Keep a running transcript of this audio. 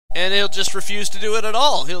and he'll just refuse to do it at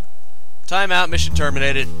all. He'll time out, mission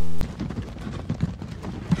terminated.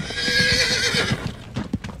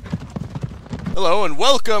 Hello and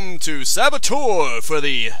welcome to Saboteur for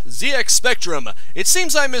the ZX Spectrum. It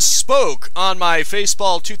seems I misspoke on my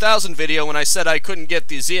Faceball 2000 video when I said I couldn't get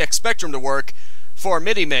the ZX Spectrum to work for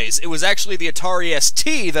MIDI Maze. It was actually the Atari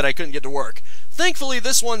ST that I couldn't get to work. Thankfully,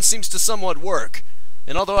 this one seems to somewhat work.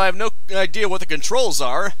 And although I have no idea what the controls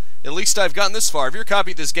are, at least I've gotten this far. If your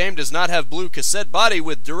copy of this game does not have blue cassette body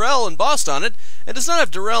with Durrell embossed on it, and does not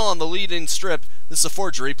have Durrell on the lead-in strip, this is a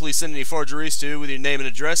forgery. Please send any forgeries to with your name and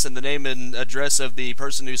address and the name and address of the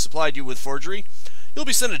person who supplied you with forgery. You'll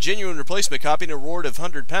be sent a genuine replacement copy and a reward of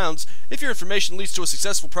 £100 if your information leads to a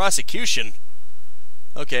successful prosecution.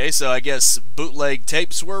 Okay, so I guess bootleg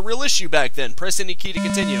tapes were a real issue back then. Press any key to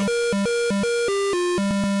continue.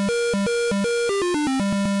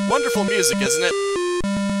 Wonderful music, isn't it?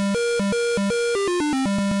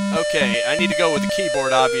 Okay, I need to go with the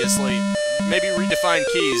keyboard, obviously. Maybe redefine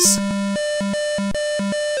keys.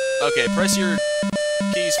 Okay, press your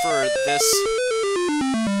keys for this.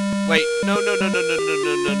 Wait, no.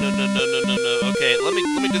 Okay, let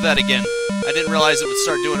me do that again. I didn't realize it would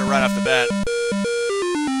start doing it right off the bat.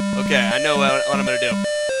 Okay, I know what I'm gonna do.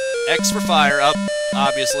 X for fire, up,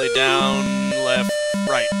 obviously, down, left,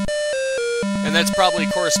 right. And that's probably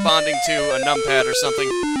corresponding to a numpad or something.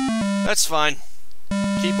 That's fine.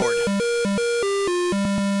 Keyboard.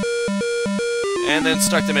 And then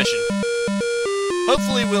start the mission.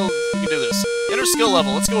 Hopefully we can do this. Enter skill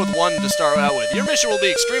level. Let's go with 1 to start out with. Your mission will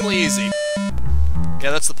be extremely easy.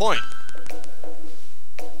 Yeah, that's the point.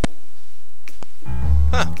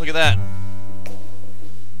 Huh, look at that.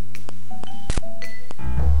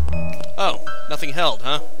 Oh, nothing held,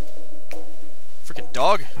 huh? Frickin'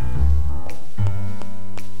 dog.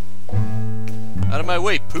 Out of my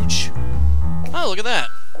way, pooch. Oh, look at that.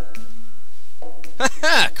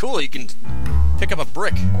 Haha, cool, you can pick up a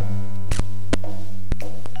brick.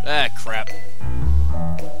 Ah, crap.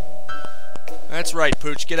 That's right,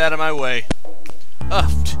 pooch, get out of my way.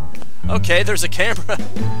 Okay, there's a camera.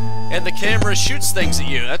 And the camera shoots things at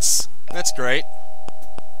you. That's great.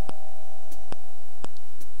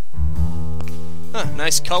 Huh,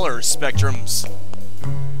 nice color spectrums.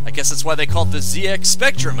 I guess that's why they call it the ZX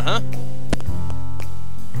Spectrum, huh?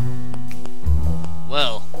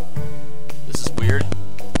 Well, this is weird.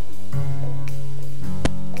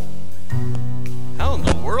 How in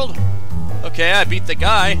the world? Okay, I beat the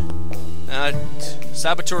guy.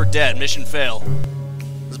 Saboteur dead, mission fail.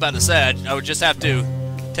 I was about to say, I would just have to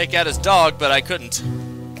take out his dog, but I couldn't.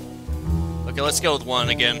 Okay, let's go with 1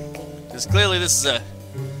 again. Because clearly this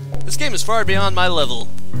game is far beyond my level.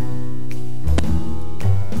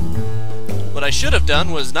 What I should have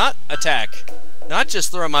done was not attack. Not just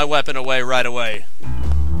throw my weapon away right away.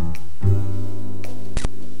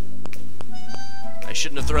 I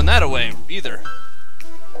shouldn't have thrown that away, either.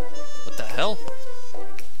 What the hell?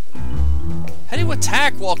 How do you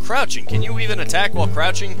attack while crouching? Can you even attack while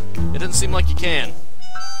crouching? It doesn't seem like you can.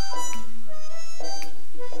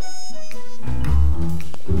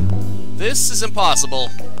 This is impossible.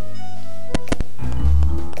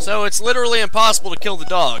 So it's literally impossible to kill the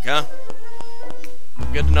dog, huh?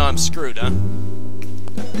 Good to know I'm screwed, huh?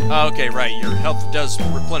 Oh, okay, right, your health does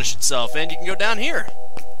replenish itself, and you can go down here.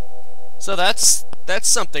 So that's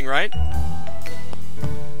something, right?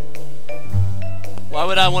 Why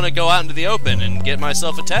would I want to go out into the open and get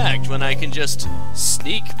myself attacked when I can just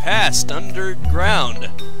sneak past underground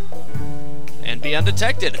and be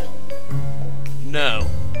undetected? No.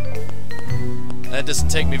 That doesn't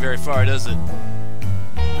take me very far, does it?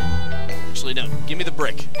 Actually, no. Give me the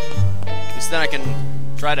brick. At least then I can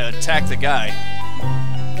try to attack the guy.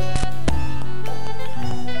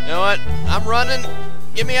 You know what? I'm running.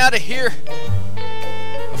 Get me out of here.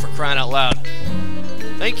 Oh, for crying out loud.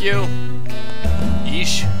 Thank you.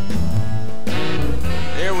 Yeesh.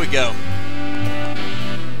 There we go.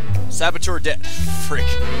 Saboteur dead.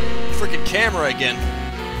 Frickin' camera again.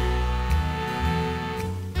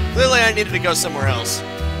 Clearly I needed to go somewhere else.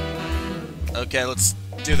 Okay, let's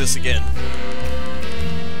do this again.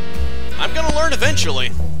 I'm gonna learn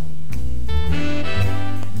eventually.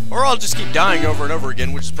 Or I'll just keep dying over and over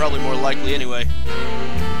again, which is probably more likely anyway.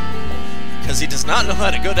 Because he does not know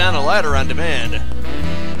how to go down a ladder on demand.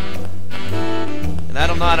 And I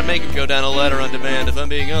don't know how to make him go down a ladder on demand, if I'm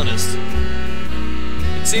being honest.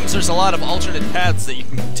 It seems there's a lot of alternate paths that you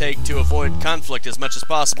can take to avoid conflict as much as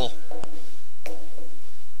possible.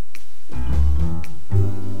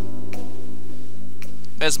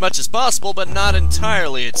 As much as possible, but not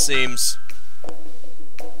entirely, it seems.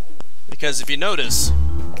 Because if you notice,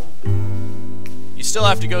 you still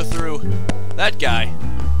have to go through that guy.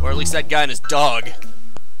 Or at least that guy and his dog.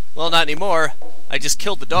 Well, not anymore. I just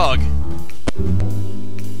killed the dog.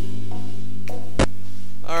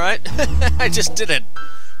 Alright. I just did a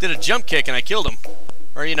jump kick and I killed him.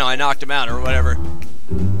 Or, you know, I knocked him out or whatever.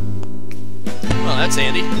 Well, that's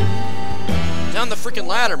handy. Down the freaking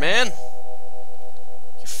ladder, man.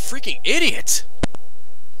 You freaking idiot.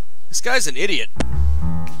 This guy's an idiot.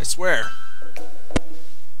 I swear.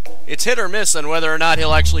 It's hit or miss on whether or not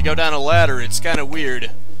he'll actually go down a ladder. It's kind of weird.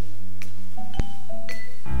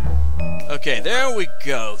 Okay, there we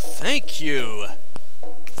go. Thank you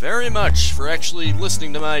very much for actually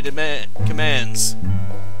listening to my commands.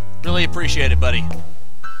 Really appreciate it, buddy.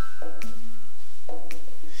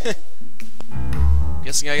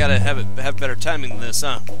 Guessing I gotta have better timing than this,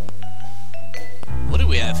 huh? What do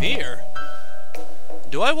we have here?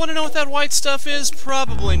 Do I want to know what that white stuff is?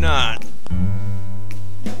 Probably not.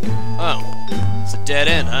 Oh, it's a dead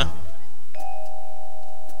end, huh?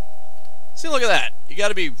 See, look at that. You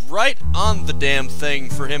gotta be right on the damn thing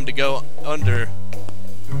for him to go under.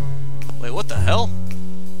 Wait, what the hell?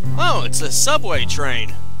 Oh, it's a subway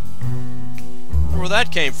train. I wonder where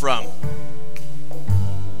that came from.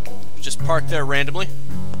 Just parked there randomly.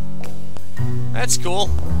 That's cool.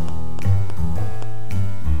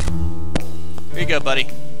 Here you go, buddy.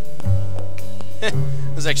 This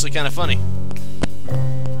is actually kind of funny.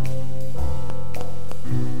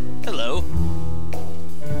 Hello.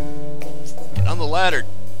 Get on the ladder,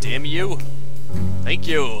 damn you. Thank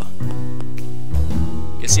you.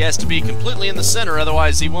 Guess he has to be completely in the center,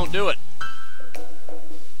 otherwise he won't do it.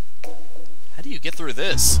 How do you get through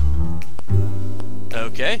this?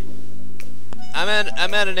 Okay. I'm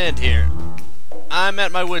at an end here. I'm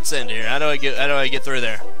at my wit's end here. How do I get through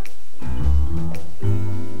there?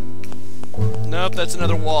 Nope, that's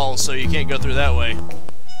another wall, so you can't go through that way.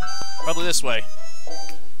 Probably this way.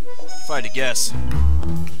 If I had to guess.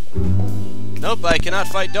 Nope, I cannot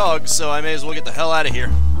fight dogs, so I may as well get the hell out of here.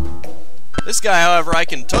 This guy, however, I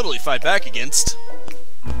can totally fight back against.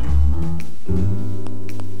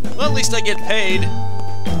 Well, at least I get paid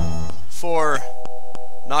for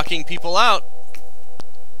knocking people out.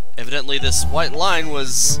 Evidently, this white line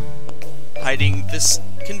was hiding this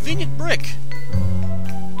convenient brick.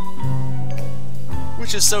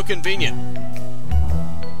 Which is so convenient.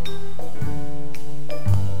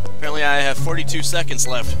 Apparently, I have 42 seconds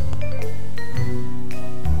left.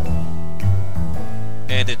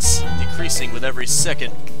 And it's decreasing with every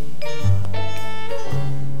second.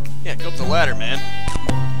 Yeah, go up the ladder, man.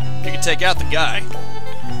 You can take out the guy.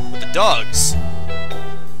 With the dogs.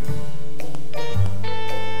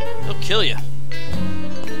 He'll kill you.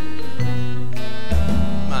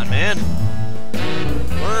 Come on, man.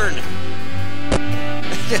 Learn.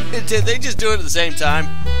 Did they just do it at the same time?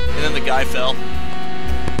 And then the guy fell.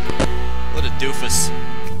 What a doofus.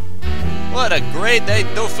 What a grade A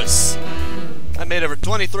doofus. I made over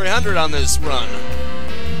 2,300 on this run.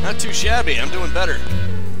 Not too shabby. I'm doing better.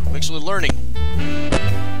 I'm actually learning.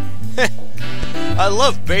 I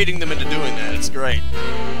love baiting them into doing that. It's great.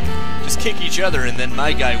 Just kick each other and then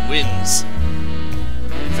my guy wins.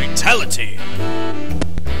 Fatality.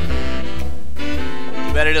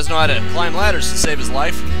 Too bad he doesn't know how to climb ladders to save his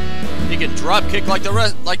life. He can drop kick like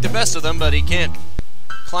the best of them, but he can't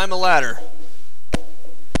climb a ladder.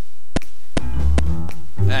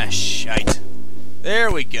 Ah, shite.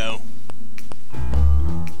 There we go.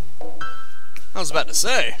 I was about to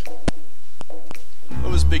say. I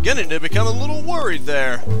was beginning to become a little worried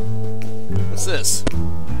there. What's this?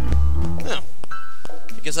 Oh.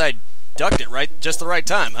 I guess I ducked it just the right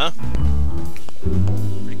time, huh?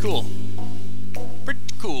 Pretty cool. Pretty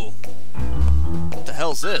cool. What the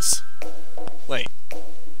hell's this? Wait.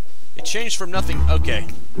 It changed from nothing. Okay.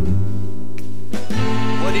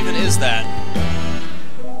 What even is that?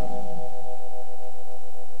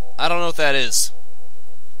 I don't know what that is.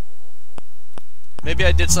 Maybe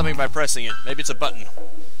I did something by pressing it. Maybe it's a button.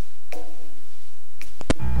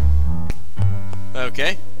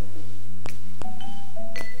 Okay.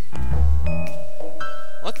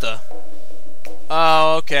 What the?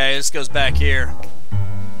 Oh, okay. This goes back here.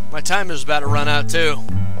 My timer's about to run out, too.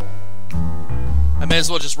 I may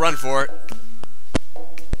as well just run for it.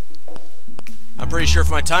 I'm pretty sure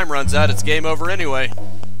if my time runs out, it's game over anyway.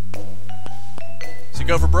 So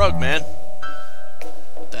go for broke, man.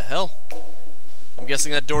 What the hell? I'm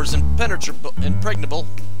guessing that door's impregnable.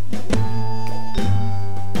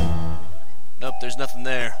 Nope, there's nothing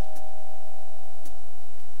there.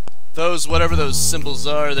 Those, whatever those symbols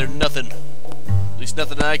are, they're nothing. At least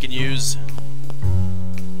nothing I can use.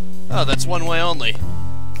 Oh, that's one way only.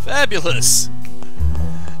 Fabulous!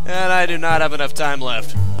 And I do not have enough time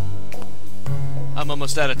left. I'm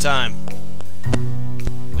almost out of time.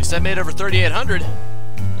 At least I made over 3,800.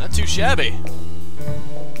 Not too shabby.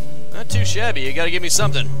 Not too shabby. You gotta give me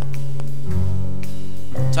something.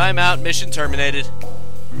 Timeout, mission terminated.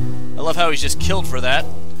 I love how he's just killed for that.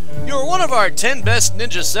 You're one of our 10 best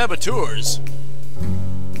ninja saboteurs.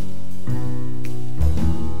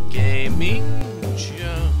 Gaming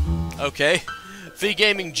John. Okay. V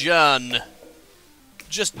Gaming John.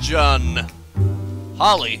 Just John.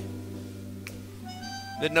 Holly.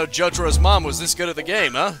 Didn't know Jotaro's mom was this good at the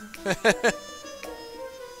game, huh?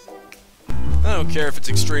 I don't care if it's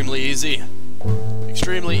extremely easy.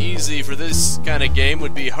 Extremely easy for this kind of game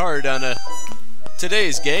would be hard on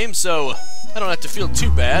today's game, so I don't have to feel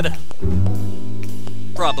too bad.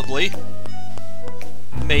 Probably.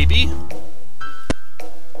 Maybe.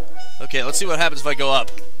 Okay, let's see what happens if I go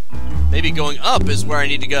up. Maybe going up is where I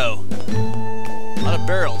need to go. A lot of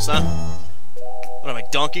barrels, huh? What am I,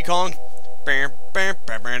 Donkey Kong?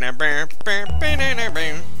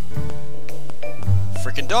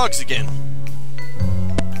 Frickin' dogs again.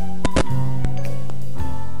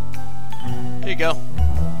 There you go.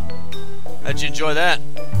 How'd you enjoy that?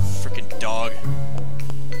 Frickin' dog.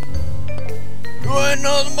 You ain't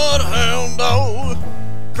nothing but a hound dog,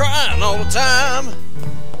 crying all the time.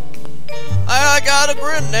 I got a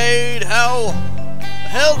grenade, how the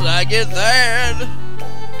hell did I get that?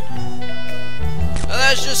 Now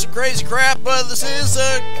that's just some crazy crap, but this is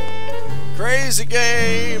a crazy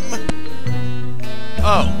game.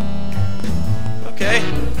 Oh. Okay,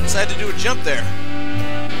 guess I had to do a jump there.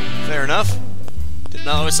 Fair enough. Didn't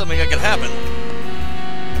know it was something that could happen.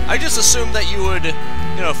 I just assumed that you would,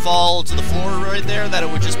 you know, fall to the floor right there, that it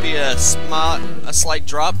would just be a slight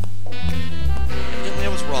drop. Evidently I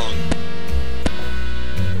was wrong.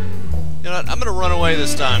 You know what, I'm gonna run away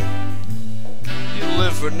this time. You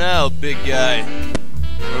live for now, big guy.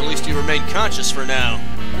 Or at least you remain conscious for now.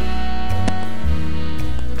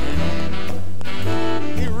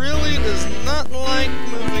 He really does not like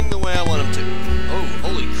moving the way I want him to. Oh,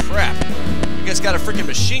 holy crap. You guys got a freaking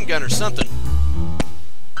machine gun or something.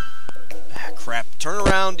 Ah, crap. Turn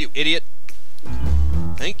around, you idiot.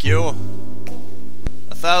 Thank you.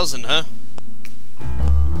 1,000, huh?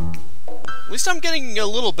 At least I'm getting a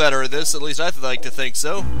little better at this, at least I'd like to think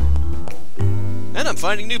so. And I'm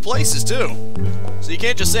finding new places, too. So you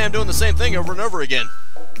can't just say I'm doing the same thing over and over again.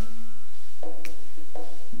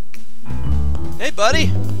 Hey,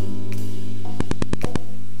 buddy.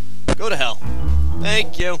 Go to hell.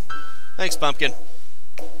 Thank you. Thanks, Pumpkin.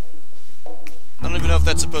 I don't even know if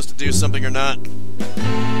that's supposed to do something or not.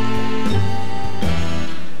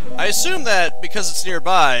 I assume that because it's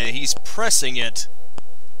nearby, he's pressing it.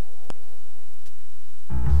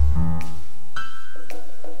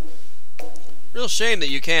 Real shame that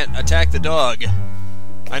you can't attack the dog.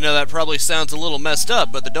 I know that probably sounds a little messed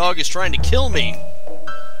up, but the dog is trying to kill me.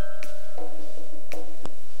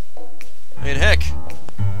 I mean, heck,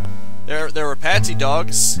 there were patsy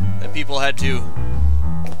dogs that people had to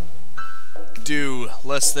do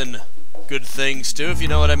less than good things to, if you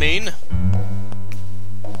know what I mean.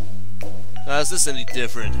 Is this any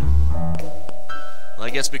different? Well, I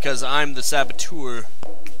guess because I'm the saboteur,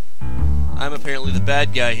 I'm apparently the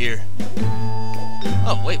bad guy here.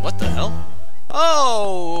 Oh, wait, what the hell?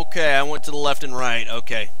 Oh, okay, I went to the left and right,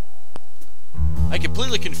 okay. I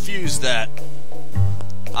completely confused that.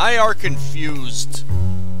 I are confused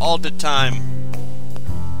all the time.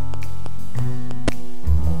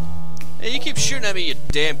 Hey, you keep shooting at me, you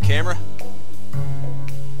damn camera.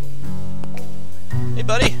 Hey,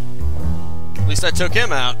 buddy. At least I took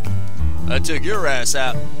him out. I took your ass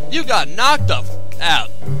out. You got knocked out.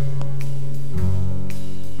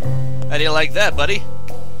 How do you like that, buddy?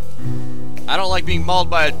 I don't like being mauled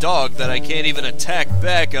by a dog that I can't even attack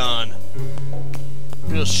back on.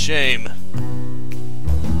 Real shame.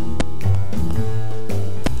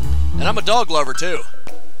 And I'm a dog lover, too.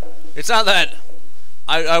 It's not that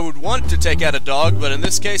I would want to take out a dog, but in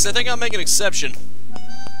this case, I think I'll make an exception.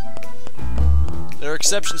 There are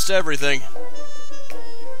exceptions to everything.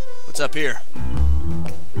 What's up here?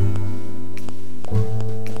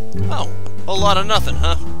 Oh, a whole lot of nothing,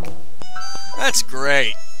 huh? That's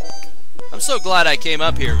great. I'm so glad I came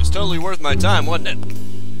up here. It was totally worth my time, wasn't it?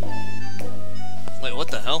 Wait, what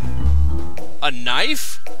the hell? A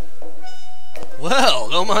knife? Well,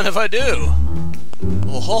 don't mind if I do.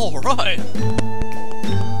 Well, alright.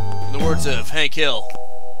 In the words of Hank Hill.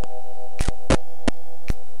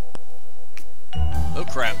 Oh,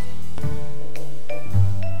 crap.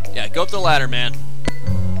 Yeah, go up the ladder, man.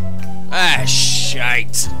 Ah,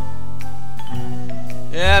 shite.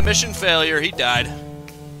 Yeah, mission failure. He died.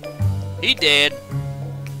 He did.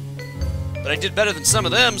 But I did better than some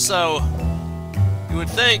of them, so you would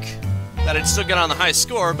think that I'd still get on the high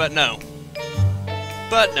score, but no.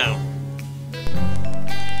 But no.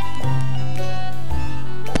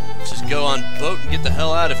 Let's just go on boat and get the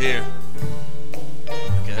hell out of here.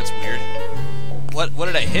 Okay, that's weird. What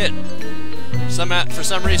did I hit? For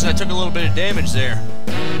some reason I took a little bit of damage there.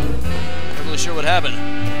 Not really sure what happened.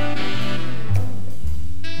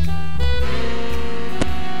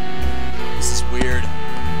 This is weird.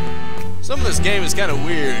 Some of this game is kind of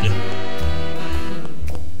weird.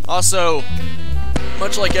 Also,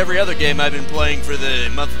 much like every other game I've been playing for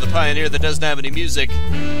the month of the Pioneer that doesn't have any music,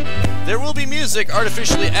 there will be music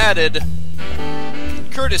artificially added,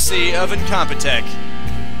 courtesy of Incompetech.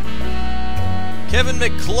 Kevin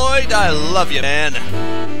McCloyd, I love you, man.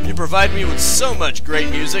 You provide me with so much great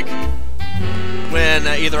music when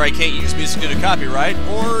either I can't use music due to copyright,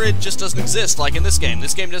 or it just doesn't exist, like in this game.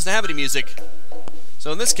 This game doesn't have any music.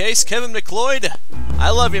 So in this case, Kevin McCloyd, I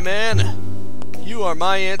love you, man. You are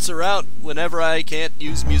my answer out whenever I can't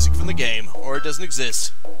use music from the game, or it doesn't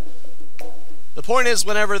exist. The point is,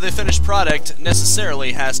 whenever the finished product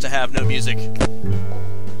necessarily has to have no music.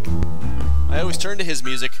 I always turn to his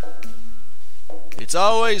music. It's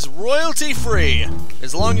always royalty-free,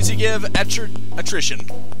 as long as you give attrition.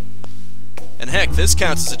 And heck, this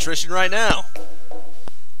counts as attrition right now.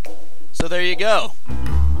 So there you go.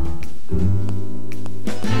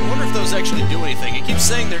 I wonder if those actually do anything. It keeps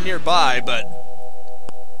saying they're nearby, but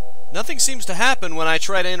nothing seems to happen when I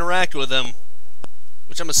try to interact with them,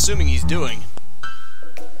 which I'm assuming he's doing.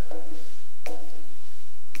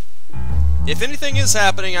 If anything is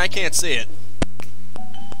happening, I can't see it.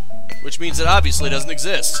 Which means it obviously doesn't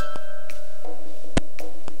exist.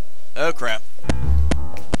 Oh crap.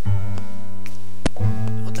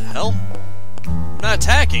 What the hell? I'm not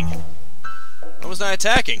attacking. I was not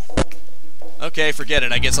attacking. Okay, forget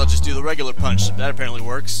it. I guess I'll just do the regular punch. That apparently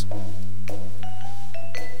works.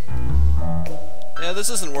 Yeah, this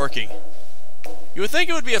isn't working. You would think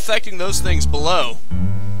it would be affecting those things below.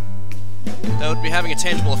 That would be having a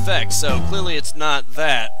tangible effect, so clearly it's not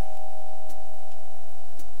that.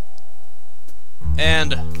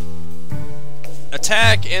 And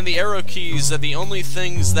attack and the arrow keys are the only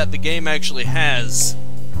things that the game actually has.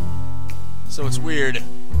 So it's weird.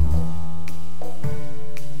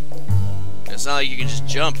 It's not like you can just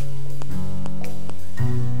jump.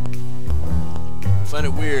 I find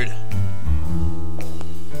it weird.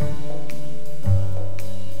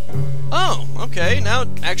 Oh, okay, now it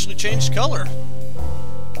actually changed color.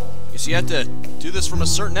 Guess you have to do this from a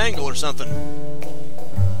certain angle or something.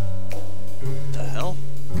 What the hell?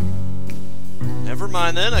 Never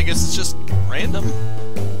mind then, I guess it's just random.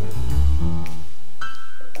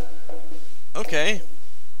 Okay.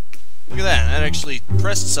 Look at that, that actually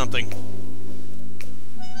pressed something.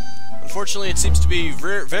 Unfortunately, it seems to be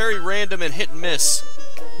very random and hit and miss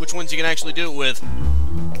which ones you can actually do it with.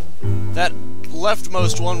 That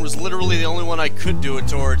leftmost one was literally the only one I could do it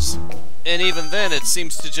towards. And even then, it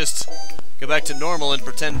seems to just go back to normal and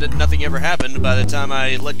pretend that nothing ever happened by the time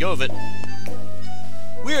I let go of it.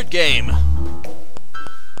 Weird game.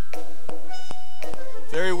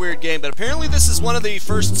 Very weird game, but apparently this is one of the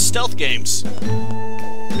first stealth games.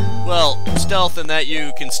 Well, stealth in that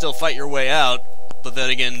you can still fight your way out, but then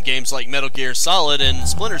again, games like Metal Gear Solid and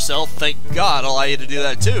Splinter Cell, thank God, allow you to do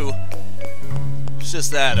that too. It's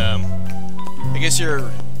just that, I guess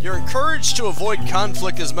you're encouraged to avoid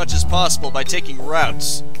conflict as much as possible by taking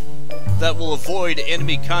routes that will avoid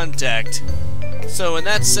enemy contact. So in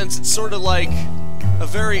that sense, it's sort of like a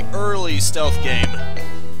very early stealth game.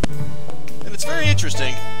 And it's very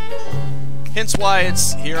interesting. Hence why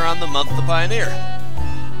it's here on the month of the Pioneer.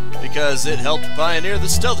 Because it helped pioneer the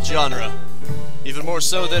stealth genre. Even more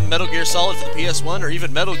so than Metal Gear Solid for the PS1 or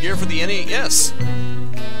even Metal Gear for the NES.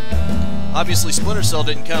 Obviously, Splinter Cell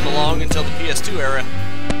didn't come along until the PS2 era.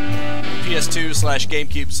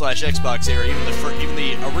 PS2/GameCube/Xbox era, even the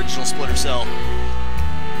original Splinter Cell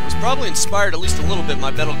was probably inspired at least a little bit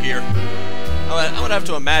by Metal Gear. I would have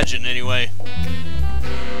to imagine, anyway.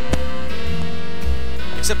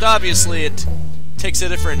 Except obviously it takes a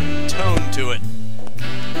different tone to it.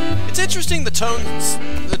 It's interesting the tone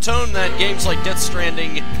that games like Death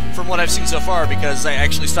Stranding, from what I've seen so far, because I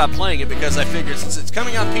actually stopped playing it because I figured since it's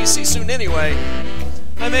coming on PC soon anyway,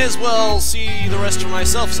 I may as well see the rest for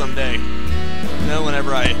myself someday. You know,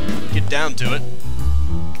 whenever I get down to it.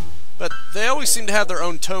 But they always seem to have their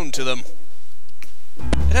own tone to them.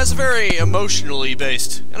 It has a very emotionally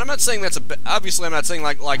based, and I'm not saying that's obviously I'm not saying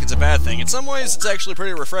like it's a bad thing. In some ways, it's actually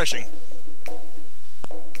pretty refreshing.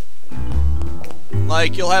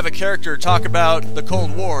 Like, you'll have a character talk about the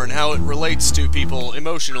Cold War and how it relates to people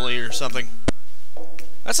emotionally or something.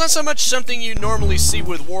 That's not so much something you normally see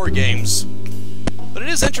with war games, but it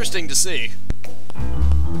is interesting to see.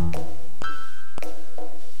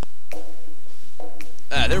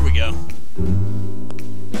 Ah, there we go.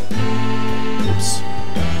 Oops.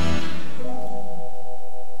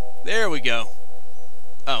 There we go.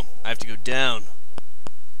 Oh, I have to go down.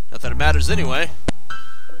 Not that it matters anyway.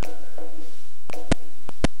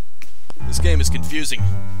 This game is confusing.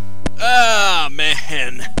 Ah,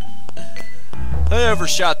 man. I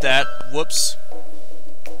overshot that. Whoops.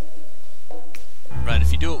 Right,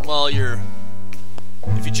 if you do it while you're...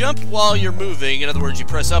 If you jump while you're moving, in other words, you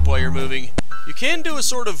press up while you're moving, you can do a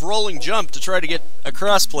sort of rolling jump to try to get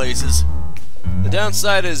across places. The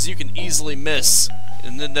downside is you can easily miss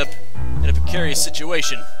and end up in a precarious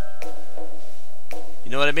situation.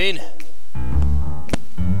 You know what I mean?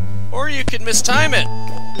 Or you can mistime it.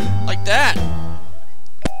 Like that.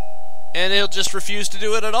 And he'll just refuse to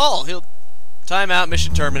do it at all. He'll time out,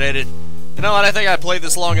 mission terminated. You know what, I think I played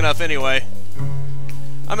this long enough anyway.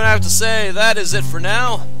 I'm gonna have to say that is it for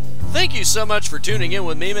now. Thank you so much for tuning in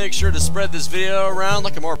with me. Make sure to spread this video around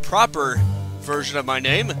like a more proper version of my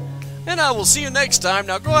name. And I will see you next time.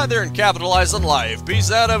 Now go out there and capitalize on life.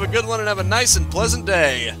 Peace out, have a good one, and have a nice and pleasant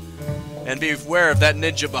day. And be aware of that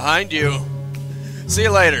ninja behind you. See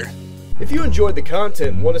you later. If you enjoyed the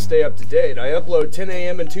content and want to stay up to date, I upload 10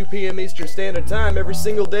 a.m. and 2 p.m. Eastern Standard Time every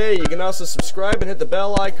single day. You can also subscribe and hit the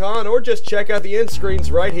bell icon, or just check out the end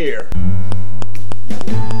screens right here.